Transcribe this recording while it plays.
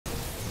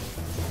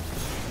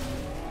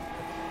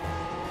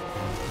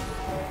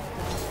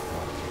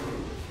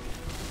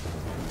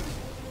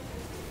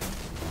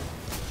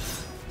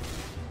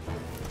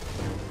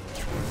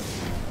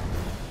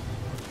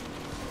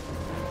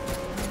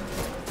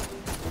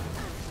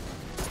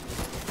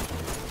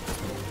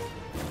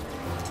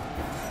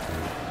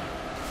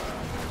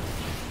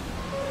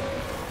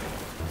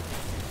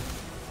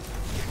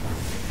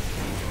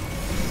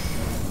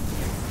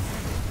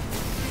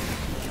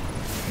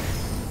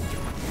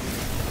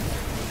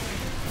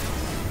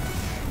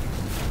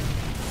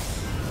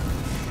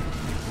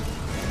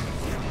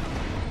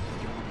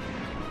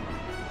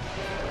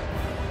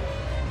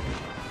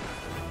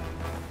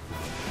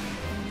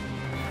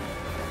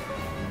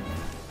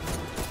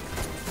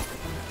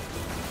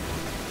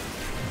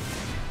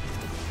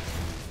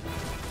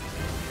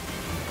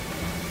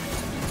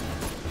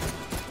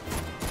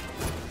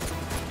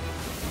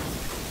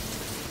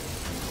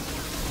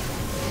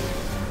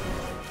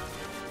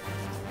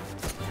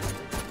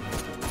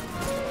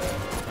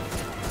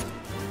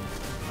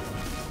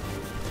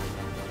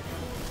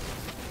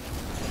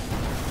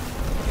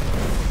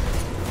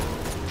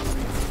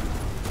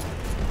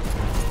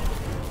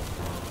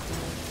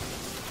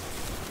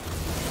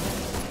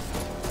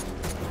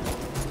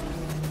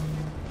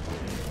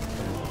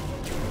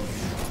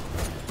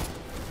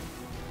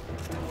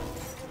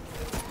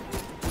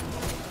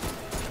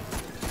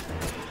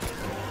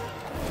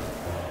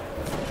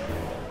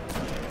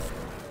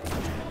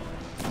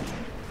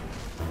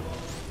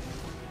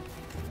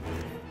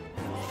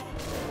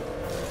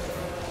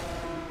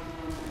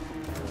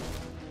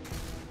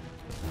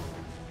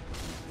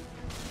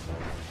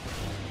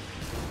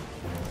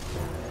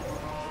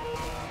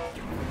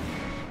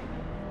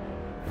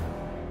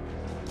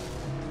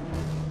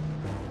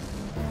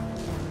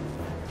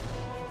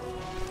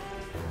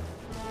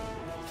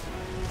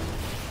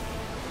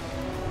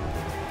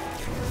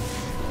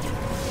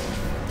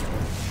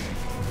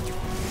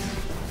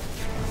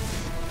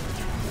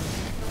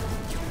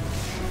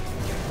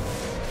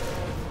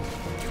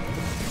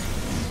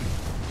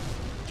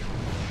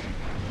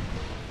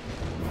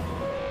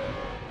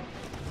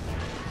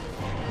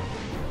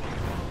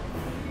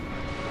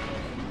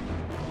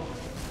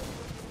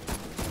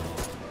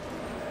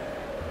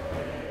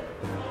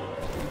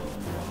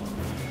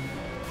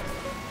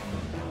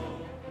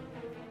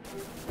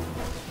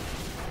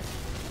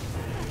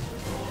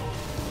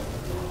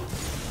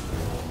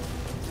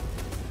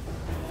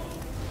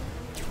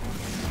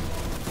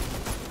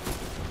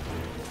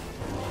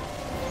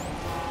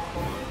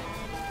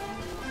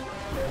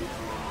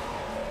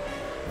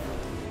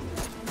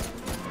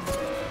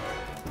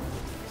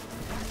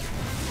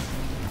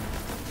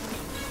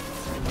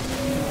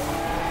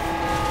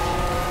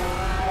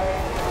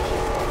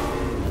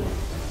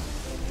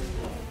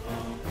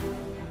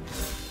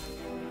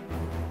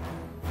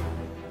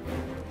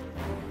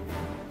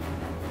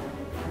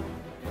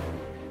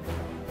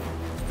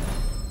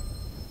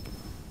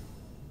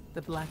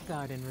The Black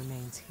Garden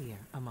remains here,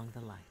 among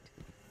the light.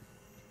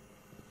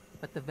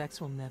 But the Vex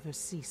will never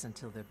cease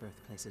until their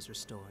birthplace is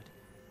restored,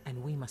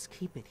 and we must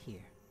keep it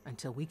here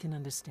until we can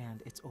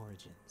understand its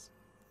origins.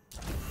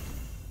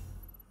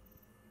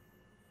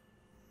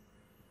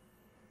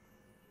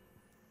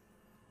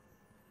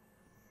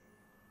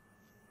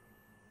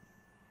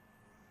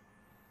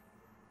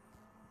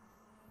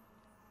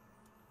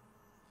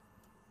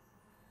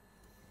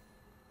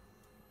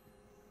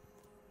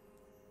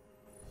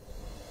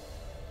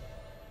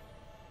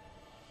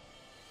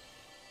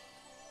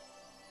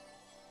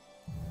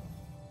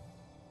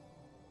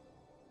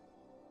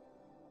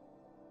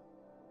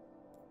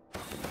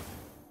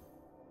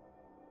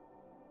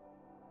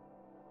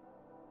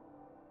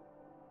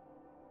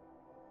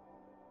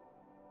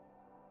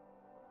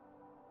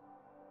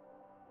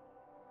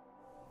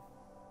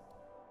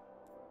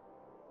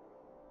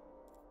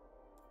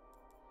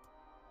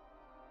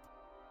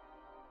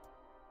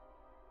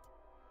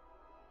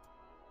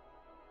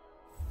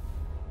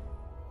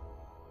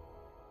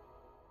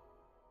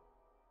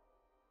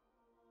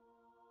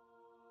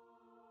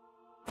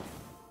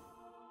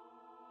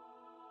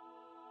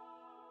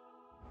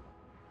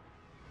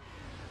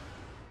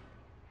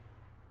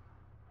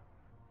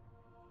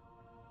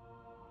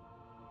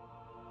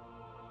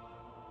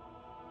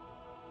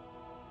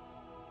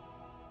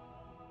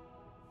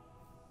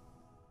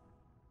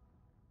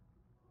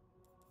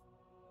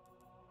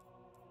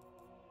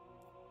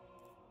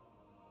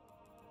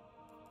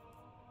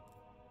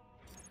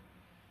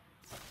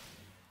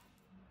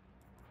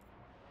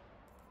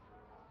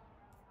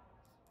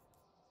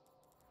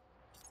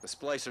 The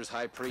Splicer's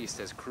High Priest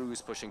has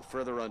crews pushing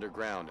further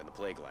underground in the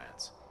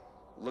Plaguelands.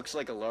 Looks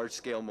like a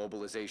large-scale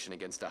mobilization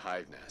against a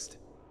hive nest.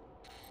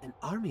 An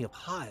army of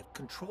Hive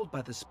controlled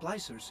by the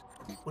Splicers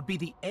would be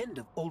the end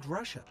of old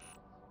Russia.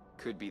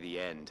 Could be the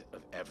end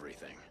of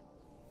everything.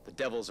 The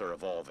Devils are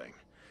evolving.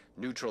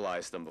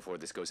 Neutralize them before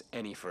this goes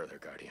any further,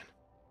 Guardian.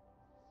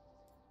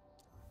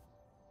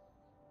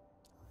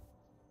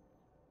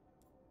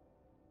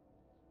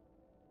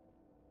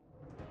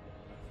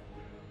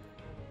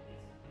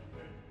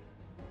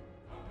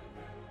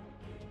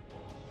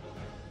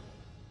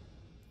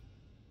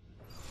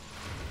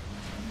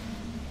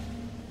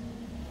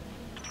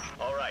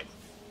 All right.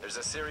 There's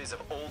a series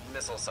of old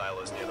missile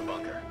silos near the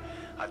bunker.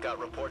 I've got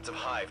reports of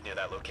Hive near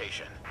that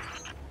location.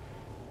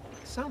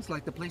 Sounds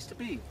like the place to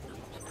be.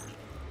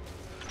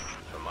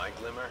 From my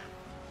glimmer?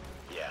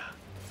 Yeah.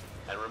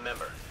 And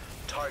remember,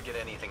 target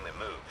anything that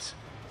moves.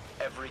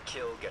 Every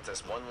kill gets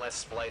us one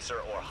less Splicer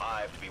or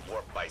Hive to be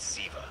warped by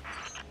Siva.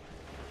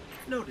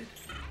 Noted.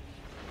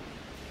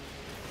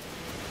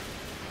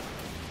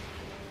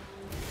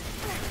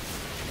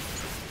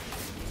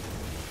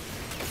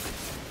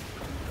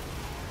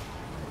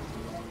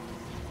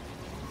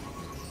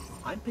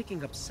 I'm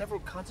picking up several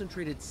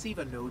concentrated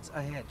Siva nodes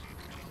ahead.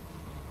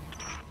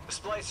 The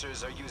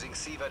Splicers are using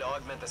Siva to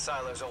augment the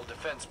silo's old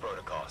defense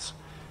protocols.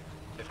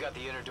 They've got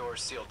the inner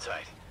doors sealed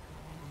tight.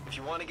 If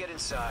you want to get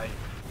inside,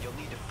 you'll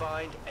need to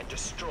find and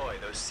destroy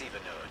those Siva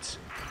nodes.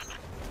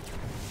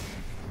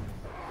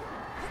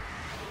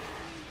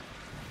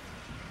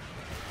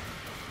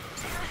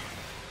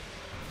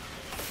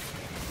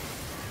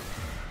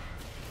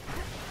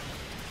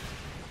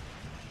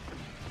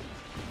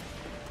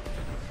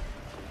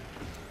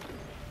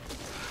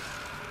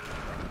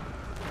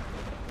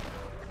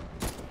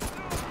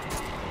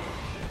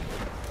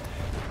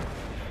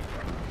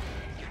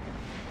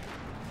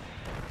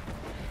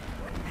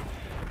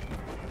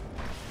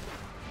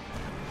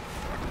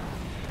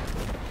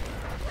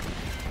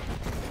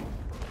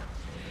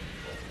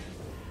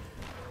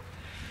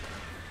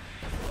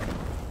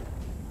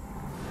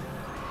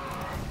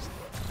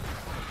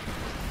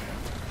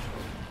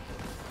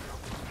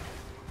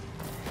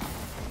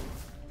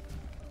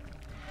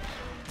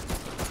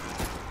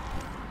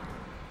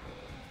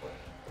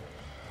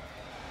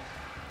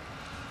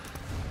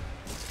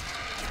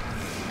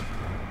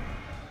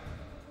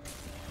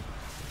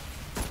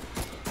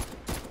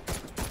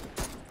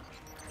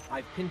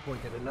 I've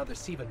pinpointed another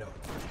Siva node.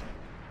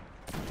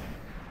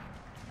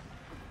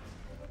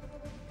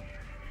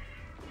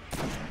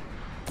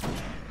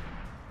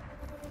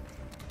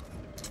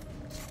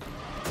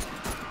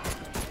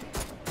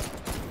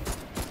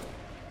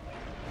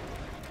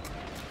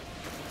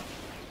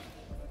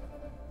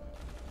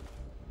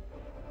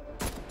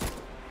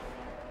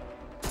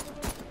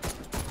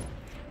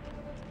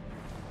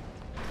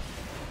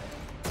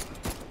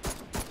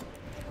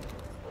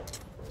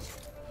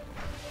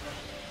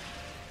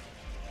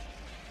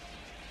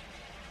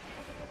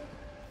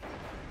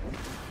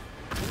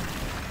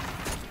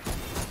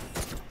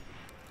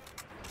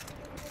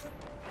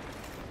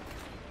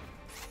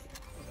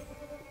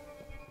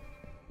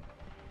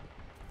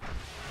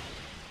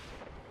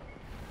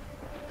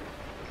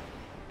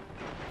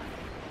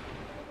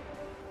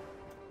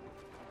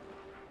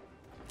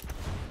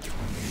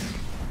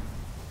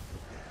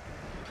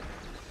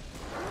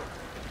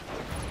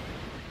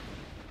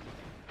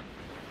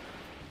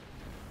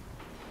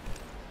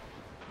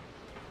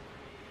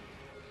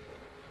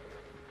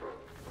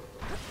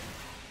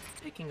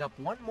 picking up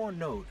one more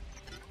node.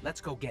 Let's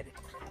go get it.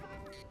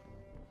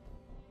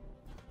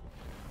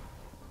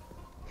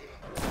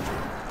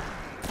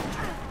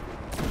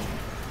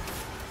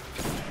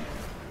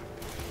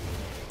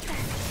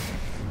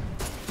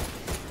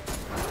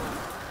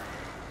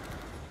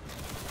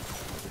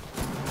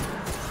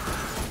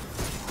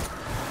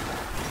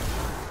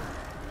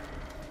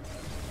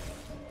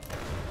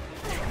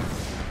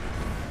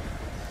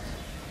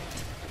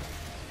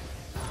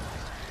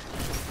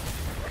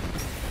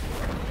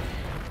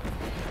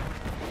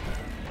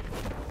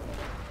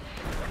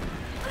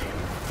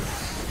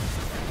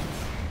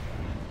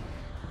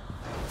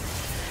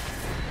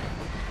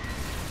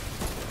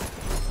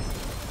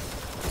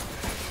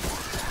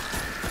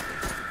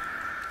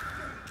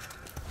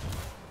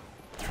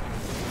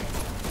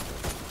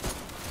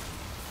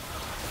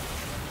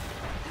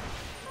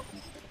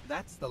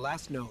 That's the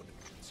last node.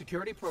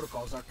 Security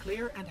protocols are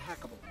clear and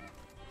hackable.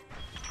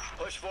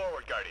 Push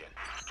forward, Guardian.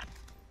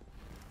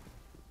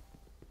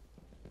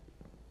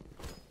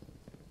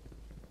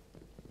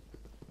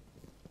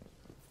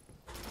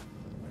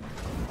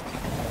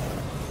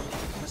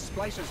 The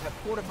splicers have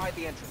fortified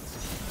the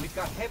entrance. We've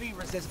got heavy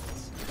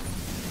resistance.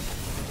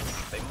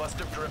 They must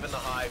have driven the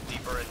hive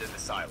deeper into the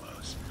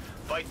silos.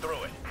 Fight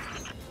through it.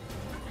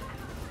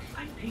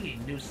 I'm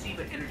pinging new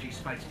SIVA energy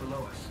spikes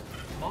below us.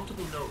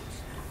 Multiple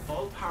nodes,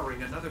 all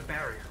powering another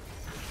barrier.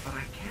 But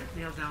I can't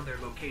nail down their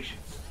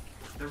locations.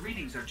 The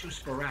readings are too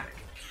sporadic.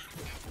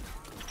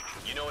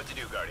 You know what to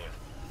do, Guardian.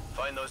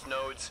 Find those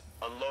nodes,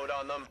 unload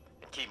on them,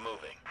 and keep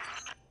moving.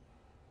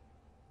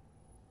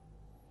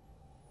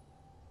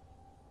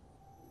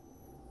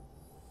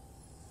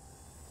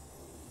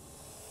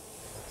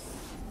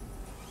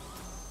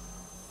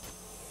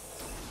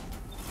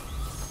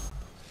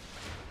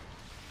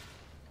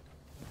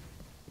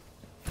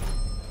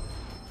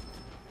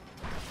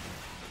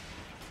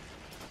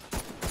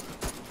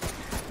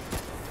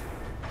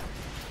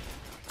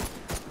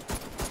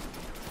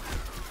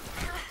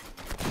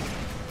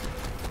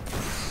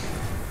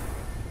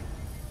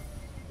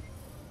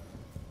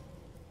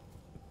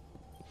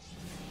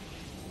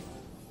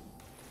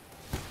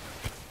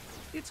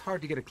 It's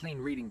hard to get a clean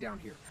reading down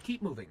here.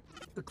 Keep moving.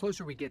 The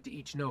closer we get to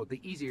each node, the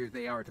easier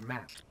they are to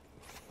map.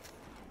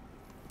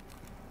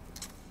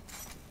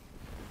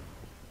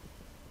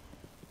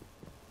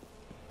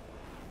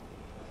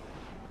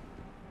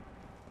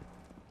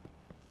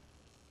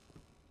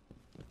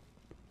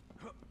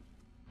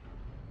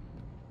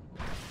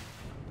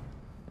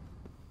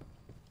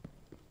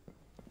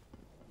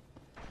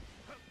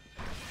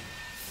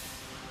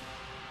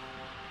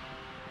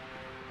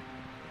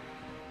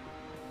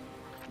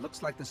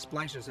 Looks like the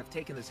splicers have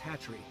taken this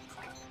hatchery.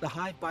 The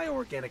hive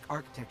bioorganic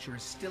architecture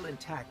is still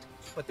intact,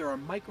 but there are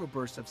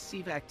microbursts of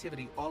SIVA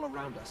activity all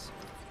around us.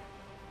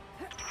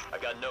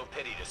 I've got no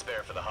pity to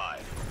spare for the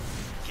hive.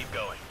 Keep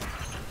going.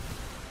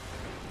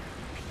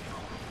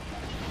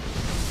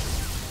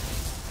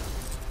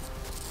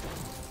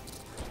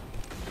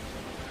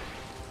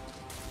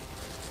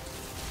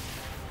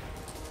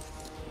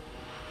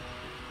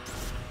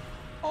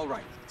 All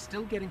right,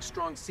 still getting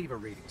strong SIVA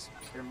readings.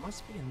 There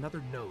must be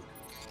another node.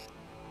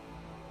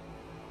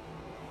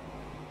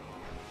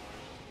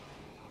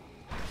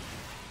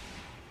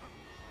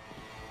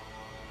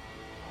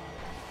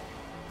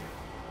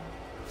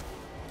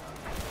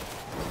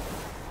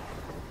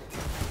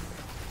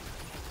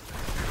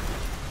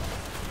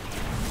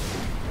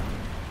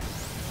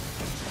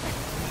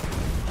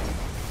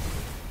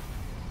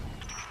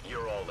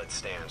 You're all that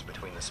stands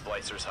between the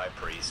Splicer's High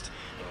Priest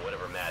and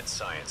whatever mad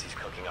science he's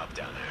cooking up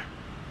down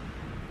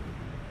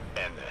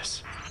there. End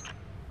this.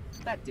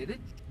 That did it.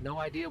 No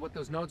idea what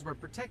those nodes were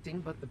protecting,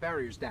 but the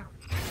barrier's down.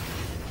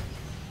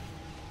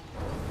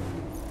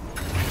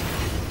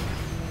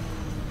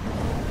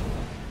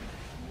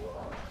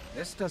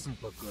 This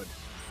doesn't look good.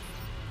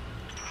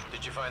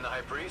 Did you find the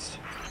High Priest?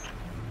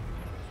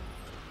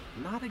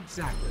 Not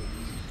exactly.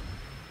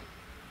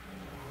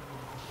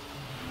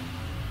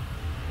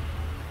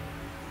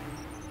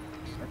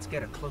 Let's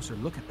get a closer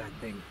look at that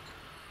thing.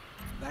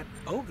 That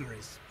ogre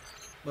is...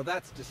 well,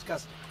 that's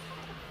disgusting.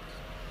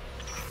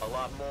 A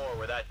lot more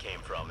where that came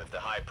from if the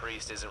High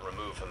Priest isn't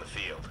removed from the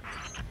field.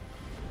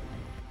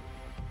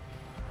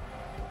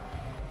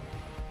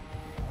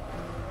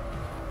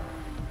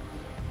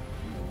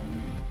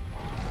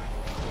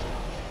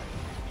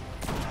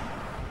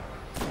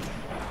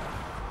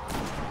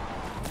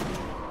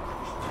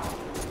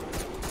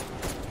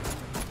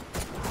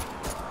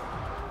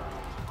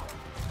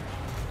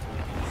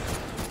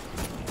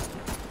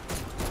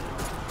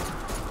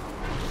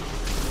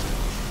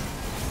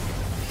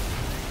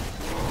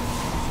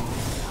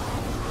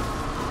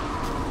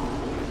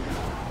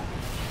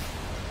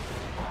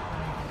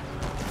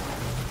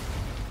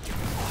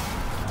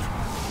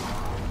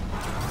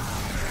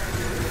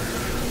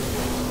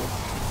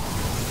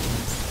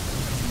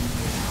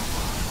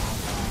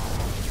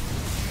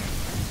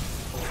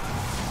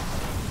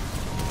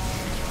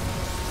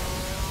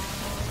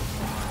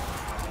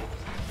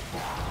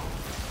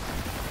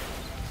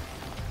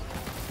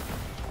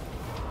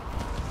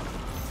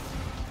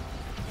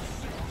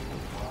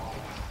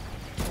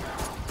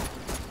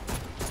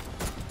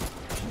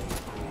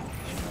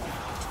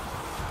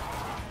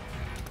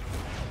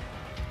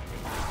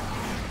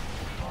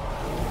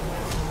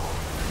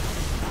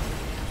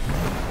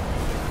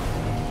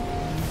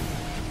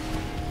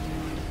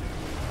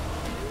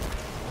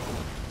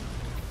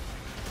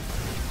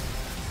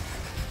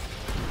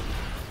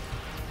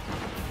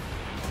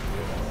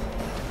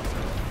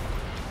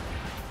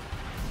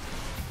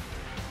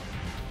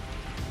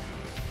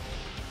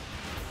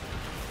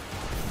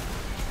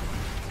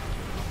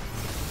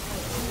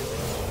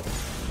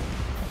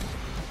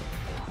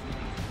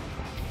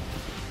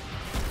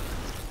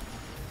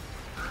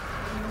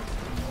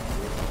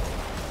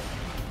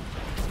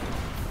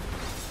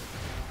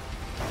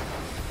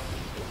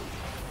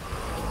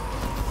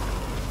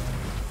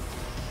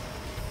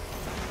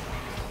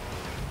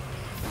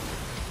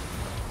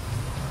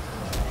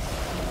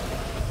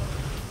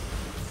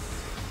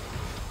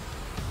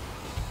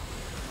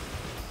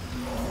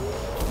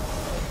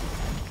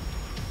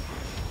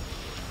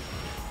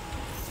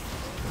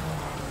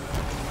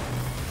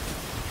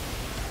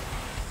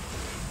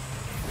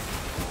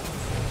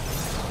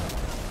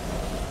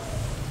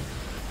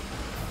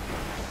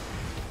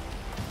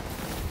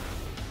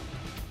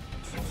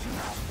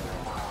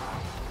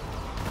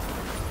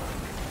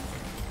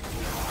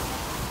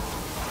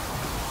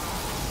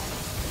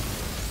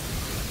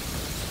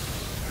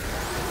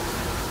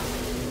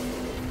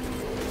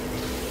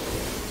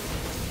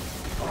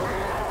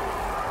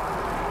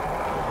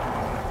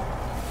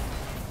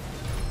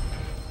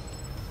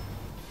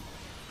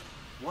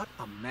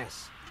 A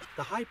mess.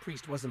 The High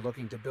Priest wasn't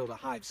looking to build a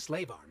hive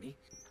slave army.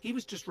 He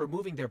was just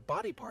removing their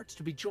body parts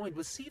to be joined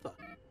with Siva.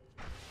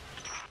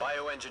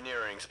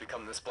 Bioengineering's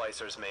become the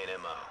Splicers' main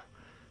MO.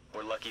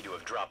 We're lucky to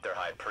have dropped their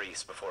High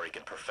Priest before he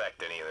could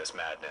perfect any of this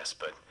madness,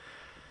 but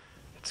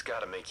it's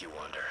gotta make you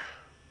wonder.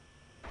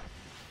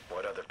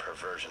 What other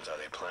perversions are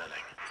they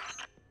planning?